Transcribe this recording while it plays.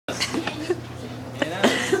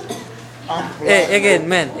Hey, again,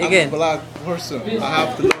 man, I'm a again. black person. I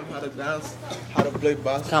have to learn how to dance, how to play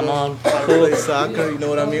basketball, Come on. how to play soccer, you know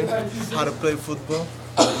what I mean? How to play football.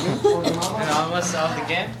 And almost off the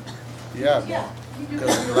game. Yeah,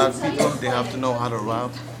 because black people, they have to know how to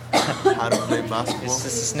rap, how to play basketball, This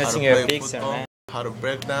is how to snitching your play picture, football, man. how to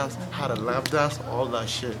break dance, how to lap dance, all that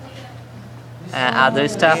shit. And other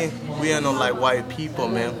stuff. We are not like white people,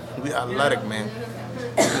 man. We athletic, man.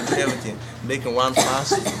 We can do everything. They can run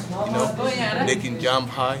fast, you know. They can jump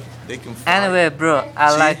high. They can fly. Anyway, bro,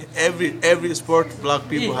 I like. Every sport black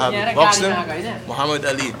people have it. Boxing, Muhammad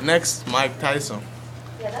Ali. Next, Mike Tyson.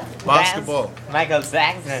 Basketball. Michael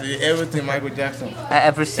Jackson. See, everything Michael Jackson. I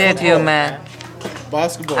appreciate you, man.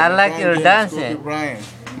 Basketball. I like LeBron your James, dancing. Kobe Bryant,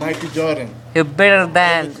 Michael Jordan. You're better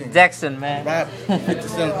than Everything. Jackson, man. Rap, 50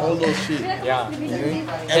 Cent, all those shit. Yeah. Okay?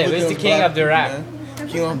 Hey, who's the king of the rap?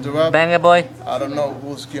 King of the rap. Banger boy. I don't know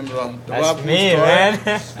who's came wrong. The That's rap who me, started-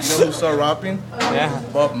 man. You know who started rapping? Yeah.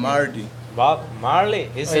 Bob Marley. Bob Marley.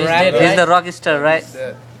 He's a He's rapper. the rock star, right?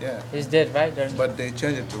 That, yeah. He's dead, right? There's But they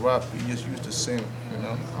changed it to rap. You just used to sing, you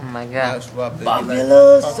know. Oh my Now god. it's rap. They like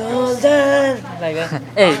that.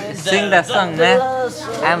 Hey, sing that song, man.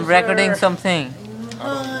 I'm recording something.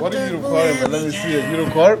 What are you recording? Let me see it. You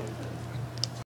record?